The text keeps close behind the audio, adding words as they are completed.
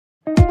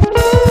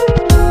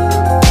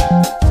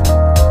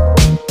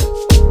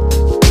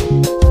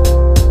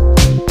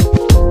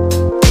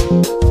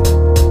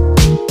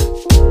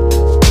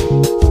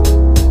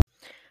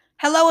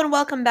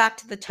welcome back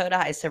to the Toda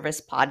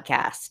iService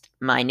podcast.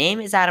 My name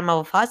is Adam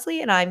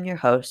Fazli, and I'm your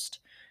host.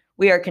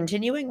 We are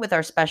continuing with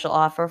our special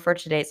offer for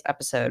today's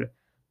episode.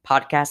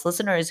 Podcast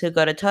listeners who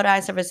go to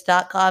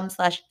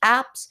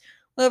todaiservice.com/apps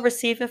will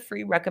receive a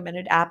free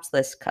recommended apps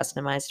list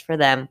customized for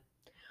them.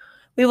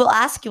 We will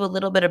ask you a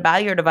little bit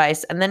about your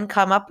device and then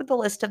come up with a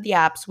list of the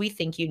apps we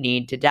think you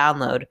need to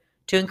download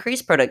to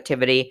increase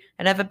productivity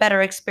and have a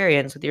better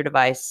experience with your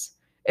device.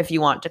 If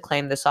you want to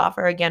claim this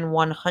offer, again,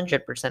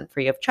 100%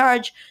 free of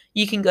charge,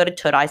 you can go to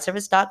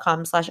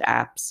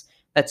todaiservice.com/apps.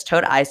 That's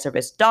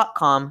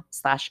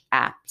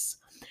todaiservice.com/apps.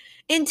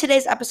 In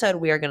today's episode,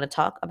 we are going to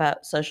talk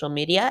about social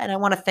media, and I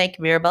want to thank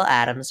Mirabel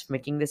Adams for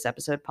making this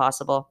episode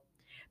possible.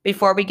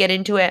 Before we get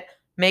into it,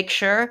 make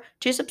sure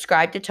to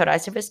subscribe to Toda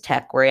iService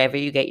Tech wherever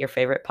you get your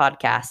favorite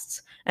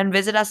podcasts, and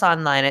visit us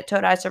online at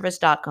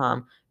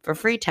todaiservice.com for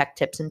free tech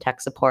tips and tech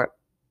support.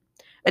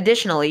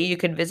 Additionally, you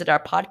can visit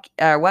our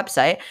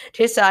website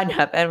to sign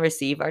up and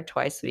receive our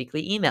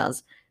twice-weekly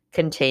emails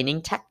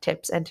containing tech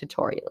tips and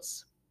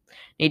tutorials.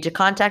 Need to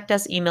contact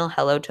us? Email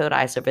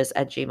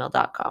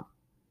hello@todaiservice@gmail.com.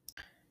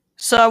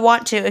 So I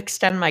want to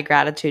extend my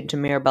gratitude to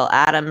Mirabel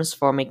Adams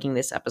for making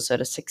this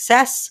episode a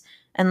success,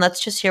 and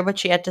let's just hear what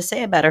she had to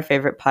say about her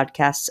favorite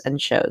podcasts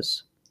and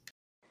shows.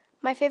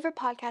 My favorite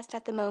podcast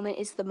at the moment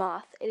is The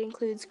Moth. It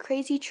includes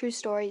crazy true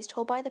stories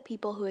told by the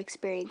people who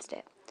experienced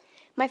it.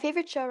 My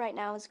favorite show right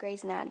now is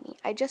Grey's Anatomy.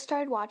 I just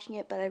started watching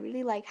it, but I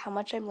really like how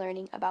much I'm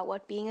learning about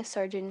what being a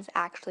surgeon is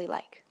actually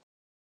like.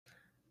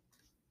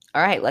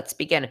 All right, let's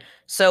begin.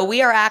 So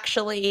we are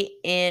actually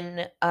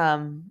in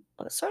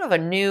sort of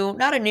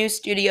not a new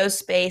studio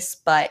space,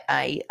 but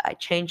I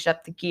changed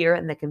up the gear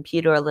and the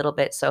computer a little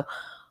bit. So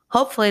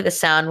hopefully the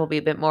sound will be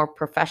a bit more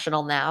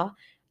professional now.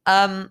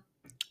 We're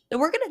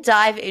going to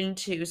dive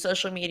into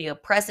social media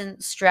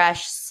presence,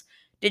 stress,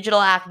 digital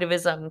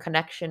activism,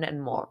 connection,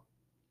 and more.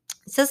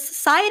 So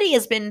society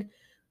has been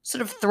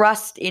sort of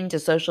thrust into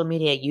social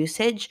media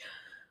usage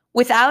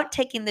without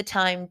taking the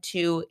time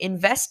to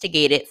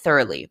investigate it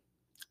thoroughly.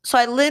 So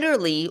I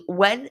literally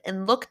went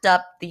and looked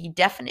up the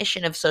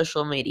definition of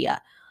social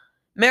media.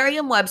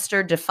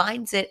 Merriam-Webster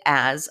defines it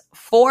as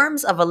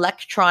forms of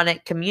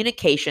electronic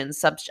communication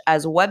such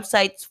as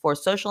websites for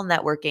social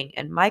networking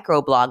and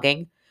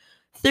microblogging,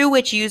 through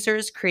which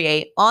users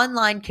create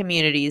online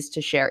communities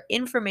to share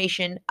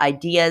information,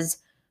 ideas,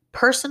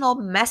 personal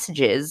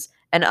messages,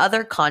 and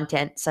other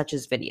content such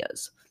as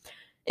videos.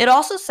 It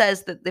also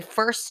says that the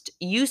first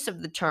use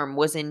of the term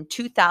was in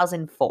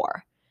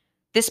 2004.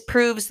 This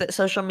proves that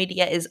social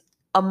media is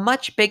a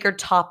much bigger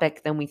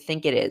topic than we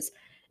think it is,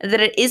 and that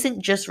it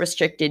isn't just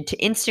restricted to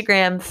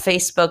Instagram,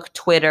 Facebook,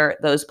 Twitter,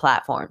 those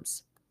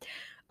platforms.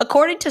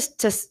 According to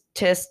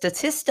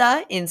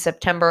Statista in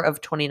September of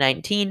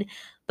 2019,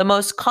 the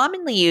most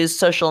commonly used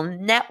social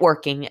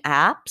networking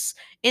apps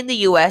in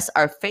the US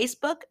are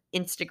Facebook,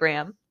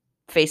 Instagram,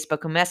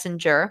 Facebook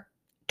Messenger,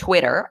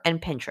 Twitter,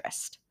 and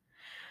Pinterest.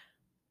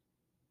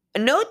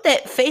 Note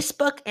that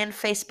Facebook and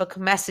Facebook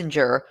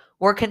Messenger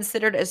were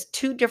considered as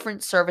two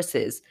different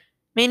services,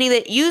 meaning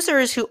that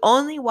users who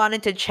only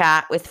wanted to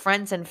chat with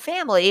friends and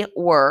family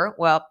were,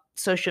 well,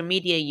 social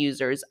media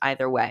users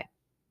either way.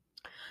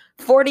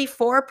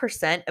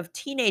 44% of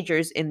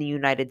teenagers in the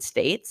United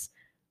States,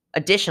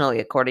 additionally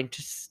according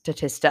to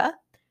Statista,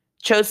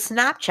 chose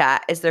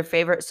Snapchat as their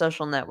favorite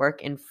social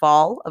network in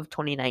fall of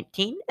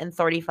 2019, and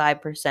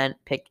 35%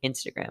 picked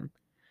Instagram.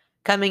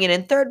 Coming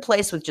in third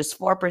place with just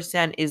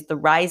 4% is the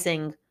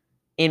rising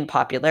in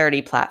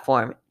popularity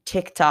platform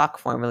TikTok,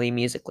 formerly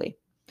Musical.ly.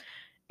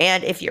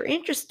 And if you're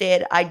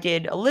interested, I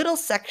did a little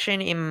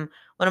section in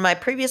one of my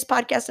previous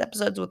podcast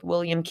episodes with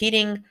William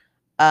Keating,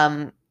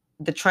 the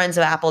trends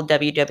of Apple,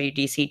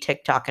 WWDC,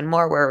 TikTok, and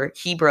more, where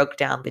he broke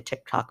down the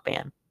TikTok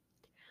ban.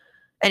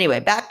 Anyway,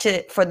 back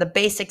to for the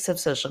basics of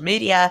social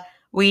media,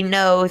 we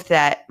know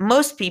that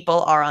most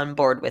people are on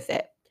board with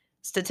it.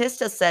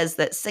 Statista says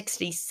that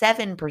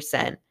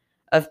 67%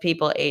 of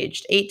people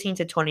aged 18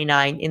 to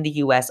 29 in the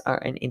US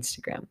are on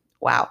Instagram.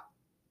 Wow.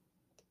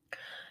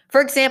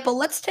 For example,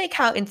 let's take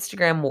how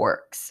Instagram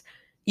works.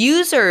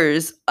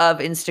 Users of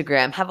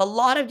Instagram have a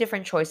lot of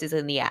different choices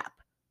in the app.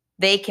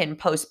 They can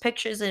post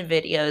pictures and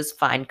videos,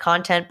 find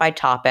content by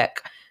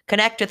topic,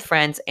 connect with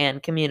friends,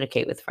 and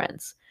communicate with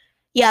friends.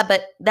 Yeah,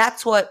 but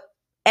that's what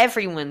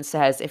everyone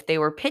says if they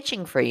were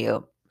pitching for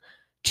you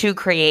to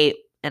create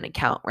an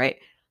account,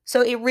 right?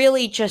 So it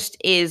really just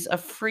is a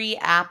free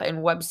app and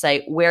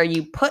website where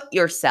you put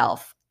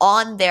yourself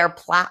on their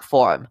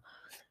platform.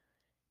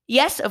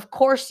 Yes, of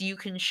course, you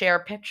can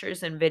share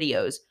pictures and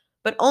videos,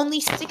 but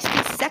only 60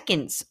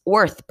 seconds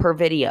worth per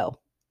video.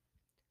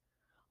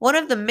 One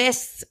of the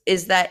myths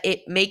is that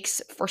it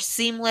makes for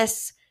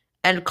seamless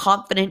and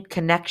confident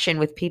connection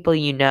with people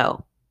you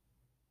know.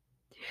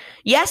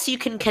 Yes, you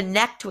can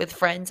connect with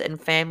friends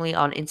and family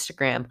on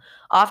Instagram,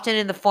 often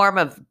in the form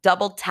of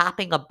double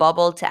tapping a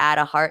bubble to add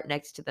a heart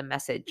next to the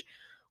message.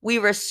 We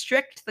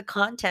restrict the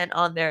content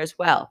on there as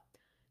well.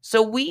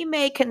 So we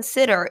may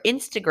consider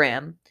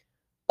Instagram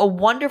a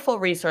wonderful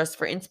resource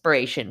for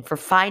inspiration, for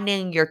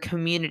finding your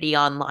community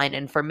online,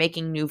 and for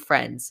making new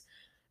friends.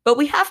 But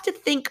we have to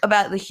think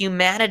about the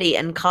humanity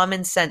and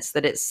common sense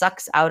that it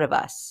sucks out of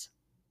us.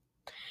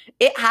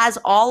 It has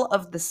all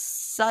of the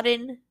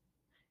sudden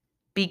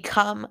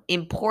become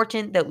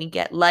important that we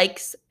get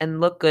likes and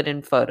look good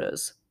in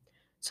photos.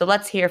 So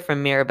let's hear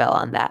from Mirabelle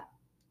on that.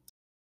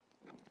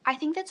 I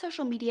think that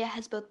social media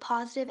has both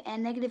positive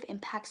and negative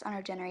impacts on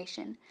our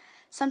generation.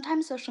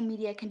 Sometimes social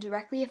media can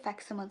directly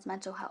affect someone's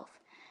mental health.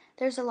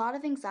 There's a lot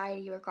of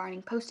anxiety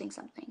regarding posting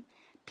something.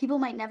 People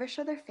might never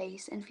show their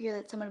face and fear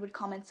that someone would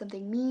comment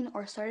something mean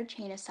or start a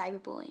chain of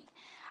cyberbullying.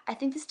 I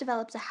think this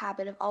develops a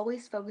habit of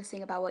always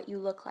focusing about what you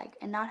look like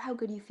and not how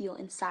good you feel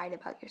inside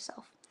about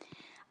yourself.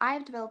 I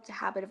have developed a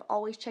habit of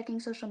always checking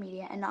social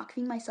media and not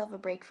giving myself a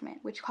break from it,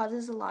 which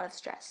causes a lot of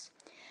stress.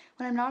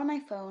 When I'm not on my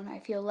phone, I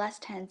feel less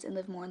tense and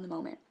live more in the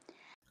moment.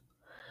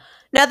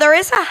 Now, there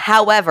is a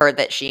however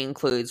that she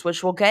includes,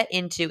 which we'll get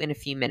into in a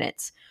few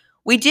minutes.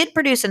 We did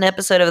produce an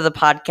episode of the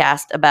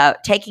podcast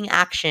about taking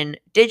action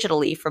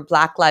digitally for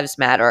Black Lives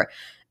Matter,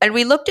 and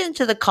we looked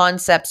into the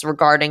concepts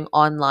regarding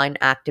online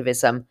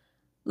activism.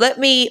 Let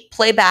me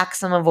play back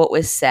some of what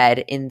was said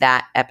in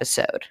that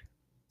episode.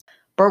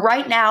 But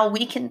right now,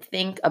 we can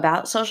think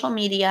about social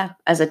media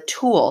as a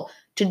tool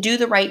to do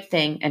the right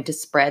thing and to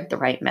spread the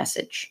right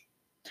message.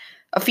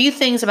 A few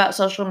things about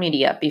social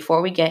media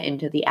before we get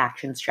into the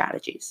action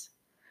strategies.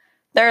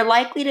 There are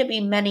likely to be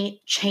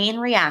many chain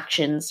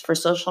reactions for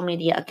social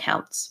media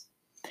accounts.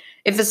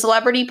 If a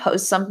celebrity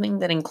posts something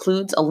that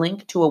includes a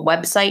link to a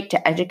website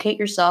to educate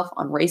yourself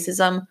on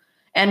racism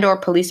and or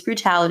police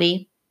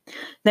brutality,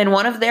 then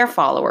one of their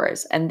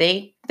followers, and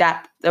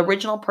that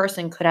original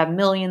person could have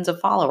millions of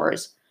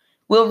followers,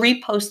 will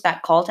repost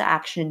that call to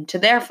action to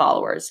their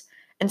followers,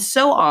 and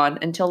so on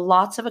until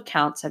lots of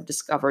accounts have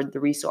discovered the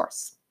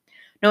resource.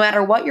 No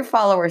matter what your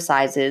follower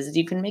size is,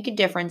 you can make a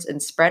difference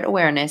and spread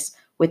awareness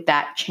with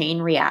that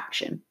chain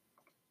reaction.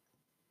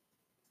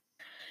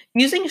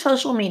 Using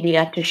social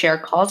media to share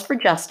calls for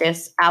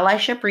justice,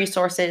 allyship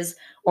resources,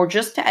 or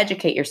just to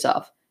educate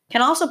yourself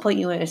can also put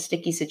you in a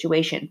sticky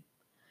situation.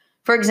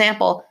 For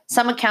example,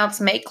 some accounts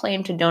may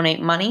claim to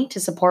donate money to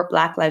support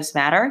Black Lives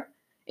Matter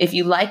if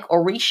you like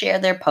or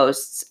reshare their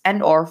posts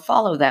and or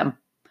follow them.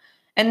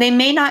 And they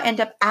may not end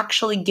up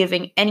actually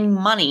giving any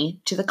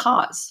money to the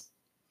cause.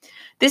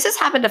 This has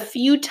happened a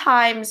few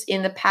times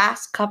in the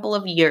past couple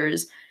of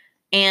years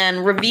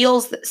and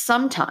reveals that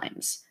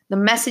sometimes the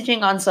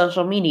messaging on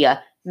social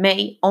media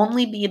may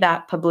only be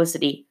about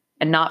publicity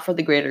and not for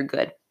the greater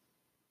good.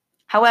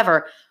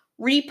 However,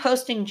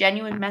 reposting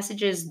genuine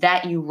messages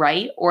that you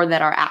write or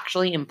that are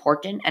actually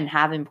important and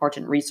have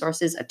important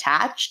resources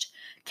attached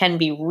can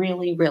be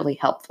really, really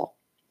helpful.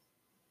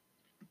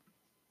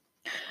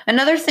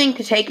 Another thing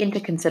to take into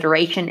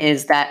consideration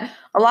is that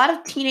a lot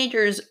of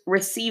teenagers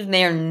receive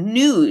their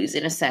news,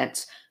 in a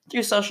sense,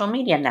 through social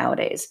media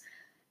nowadays.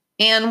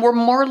 And we're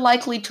more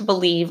likely to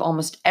believe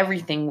almost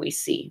everything we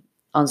see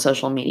on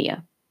social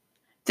media.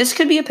 This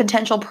could be a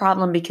potential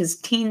problem because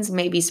teens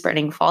may be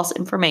spreading false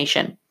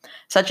information,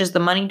 such as the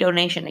money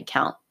donation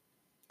account,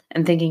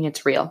 and thinking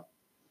it's real.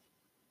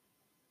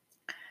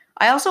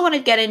 I also want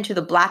to get into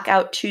the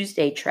Blackout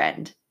Tuesday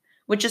trend,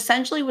 which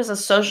essentially was a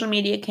social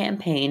media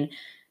campaign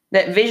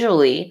that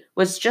visually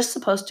was just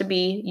supposed to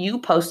be you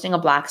posting a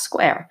black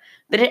square.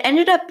 But it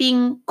ended up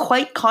being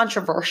quite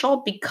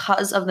controversial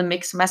because of the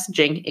mixed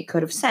messaging it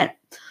could have sent.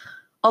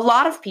 A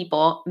lot of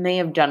people may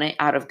have done it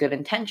out of good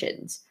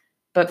intentions,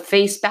 but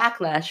faced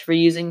backlash for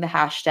using the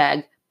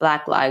hashtag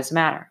Black Lives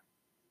Matter.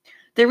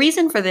 The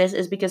reason for this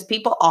is because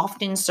people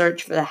often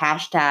search for the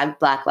hashtag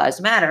Black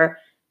Lives Matter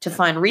to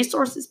find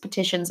resources,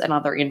 petitions, and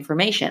other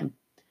information.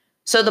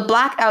 So the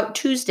Blackout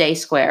Tuesday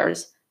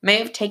squares may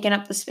have taken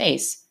up the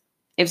space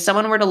if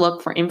someone were to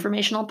look for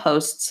informational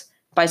posts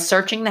by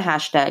searching the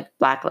hashtag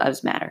Black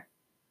Lives Matter.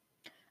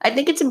 I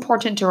think it's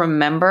important to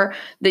remember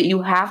that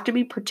you have to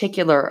be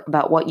particular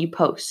about what you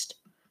post.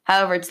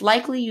 However, it's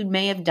likely you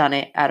may have done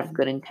it out of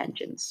good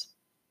intentions.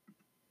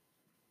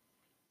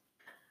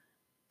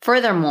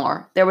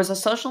 Furthermore, there was a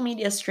social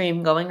media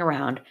stream going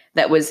around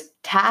that was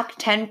tag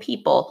 10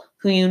 people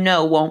who you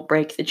know won't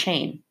break the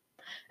chain.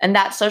 And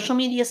that social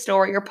media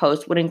story or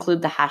post would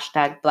include the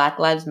hashtag Black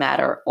Lives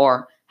Matter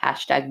or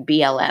hashtag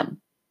BLM.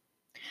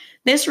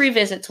 This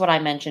revisits what I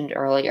mentioned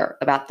earlier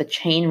about the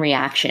chain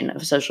reaction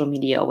of social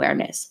media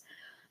awareness.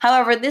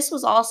 However, this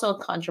was also a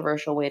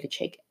controversial way to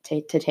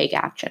take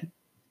action.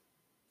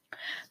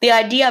 The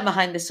idea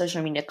behind the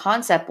social media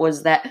concept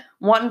was that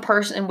one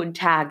person would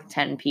tag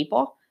 10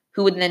 people,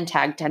 who would then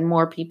tag 10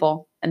 more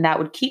people, and that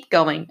would keep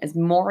going as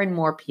more and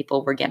more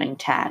people were getting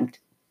tagged.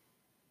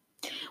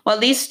 While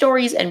these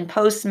stories and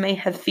posts may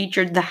have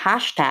featured the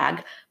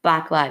hashtag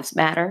Black Lives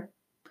Matter,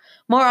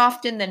 more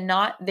often than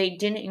not, they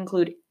didn't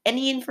include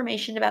any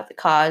information about the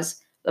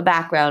cause, the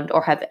background,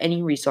 or have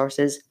any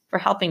resources for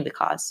helping the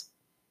cause.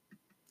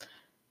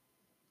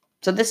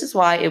 So this is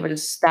why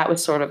that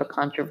was sort of a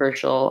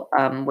controversial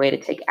way to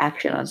take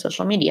action on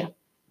social media.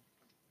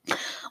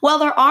 While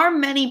there are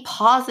many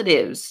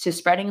positives to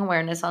spreading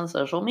awareness on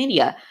social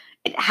media,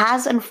 it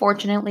has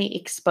unfortunately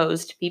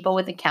exposed people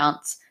with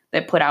accounts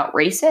that put out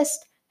racist,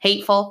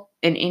 hateful,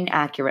 and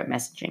inaccurate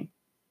messaging.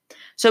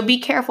 So be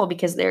careful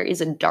because there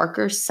is a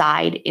darker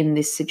side in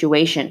this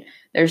situation.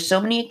 There's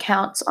so many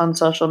accounts on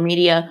social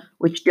media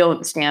which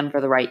don't stand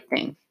for the right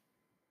thing.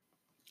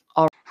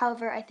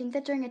 However, I think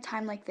that during a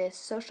time like this,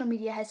 social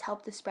media has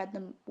helped to spread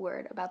the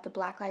word about the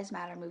Black Lives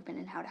Matter movement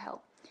and how to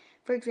help.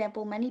 For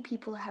example, many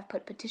people have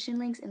put petition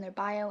links in their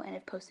bio and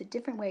have posted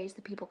different ways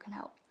that people can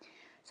help.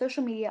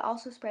 Social media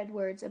also spread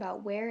words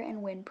about where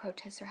and when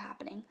protests are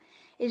happening.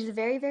 It is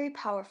very, very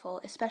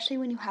powerful, especially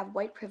when you have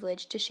white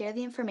privilege, to share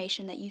the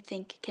information that you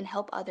think can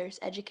help others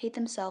educate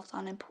themselves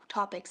on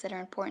topics that are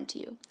important to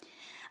you.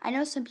 I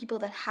know some people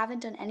that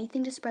haven't done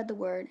anything to spread the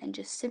word and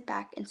just sit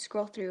back and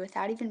scroll through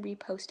without even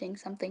reposting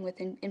something with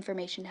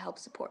information to help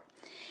support.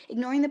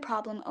 Ignoring the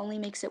problem only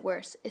makes it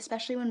worse,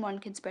 especially when one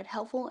can spread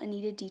helpful and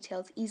needed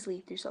details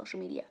easily through social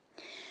media.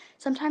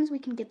 Sometimes we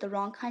can get the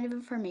wrong kind of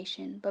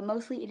information, but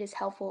mostly it is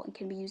helpful and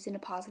can be used in a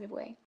positive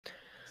way.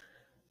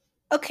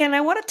 Okay, and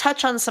I want to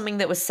touch on something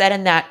that was said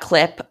in that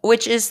clip,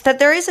 which is that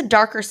there is a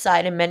darker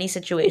side in many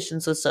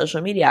situations with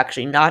social media,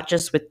 actually, not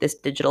just with this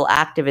digital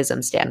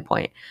activism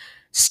standpoint.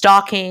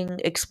 Stalking,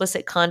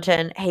 explicit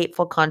content,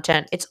 hateful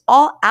content, it's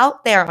all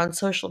out there on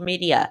social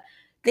media.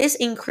 This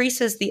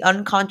increases the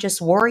unconscious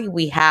worry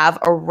we have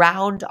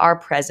around our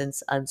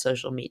presence on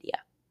social media.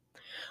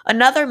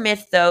 Another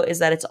myth, though, is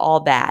that it's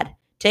all bad.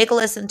 Take a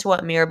listen to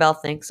what Mirabelle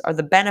thinks are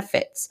the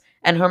benefits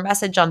and her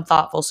message on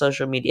thoughtful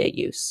social media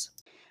use.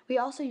 We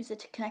also use it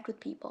to connect with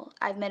people.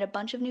 I've met a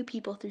bunch of new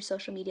people through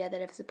social media that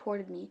have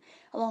supported me,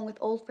 along with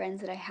old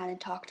friends that I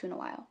hadn't talked to in a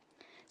while.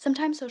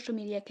 Sometimes social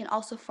media can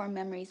also form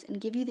memories and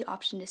give you the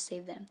option to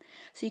save them,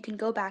 so you can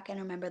go back and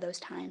remember those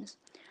times.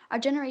 Our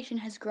generation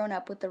has grown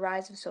up with the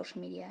rise of social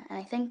media, and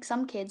I think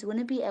some kids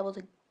wouldn't be able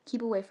to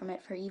keep away from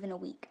it for even a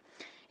week.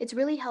 It's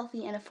really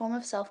healthy and a form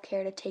of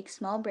self-care to take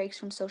small breaks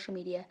from social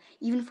media,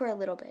 even for a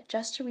little bit,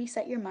 just to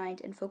reset your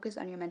mind and focus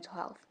on your mental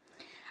health.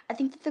 I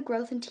think that the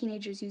growth in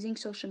teenagers using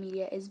social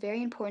media is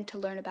very important to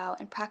learn about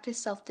and practice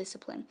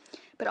self-discipline,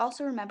 but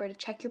also remember to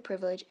check your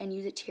privilege and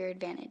use it to your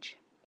advantage.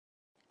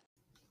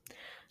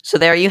 So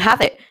there you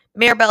have it.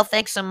 Mirabelle,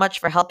 thanks so much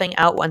for helping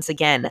out once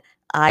again.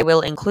 I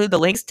will include the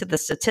links to the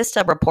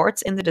Statista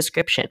reports in the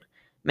description.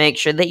 Make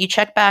sure that you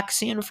check back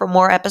soon for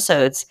more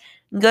episodes.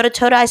 Go to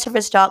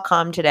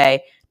todiservice.com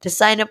today to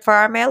sign up for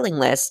our mailing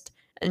list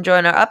and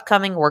join our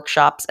upcoming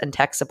workshops and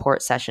tech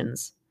support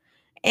sessions.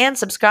 And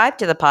subscribe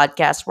to the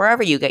podcast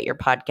wherever you get your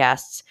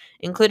podcasts,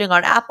 including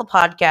on Apple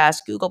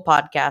Podcasts, Google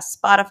Podcasts,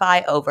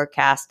 Spotify,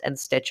 Overcast, and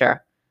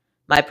Stitcher.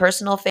 My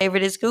personal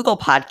favorite is Google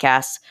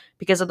Podcasts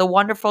because of the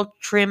wonderful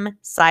trim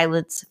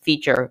silence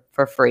feature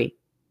for free.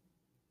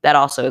 That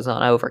also is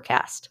on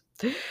Overcast.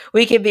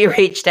 We can be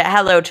reached at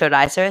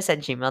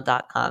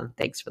hellotodiservice@gmail.com.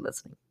 Thanks for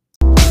listening.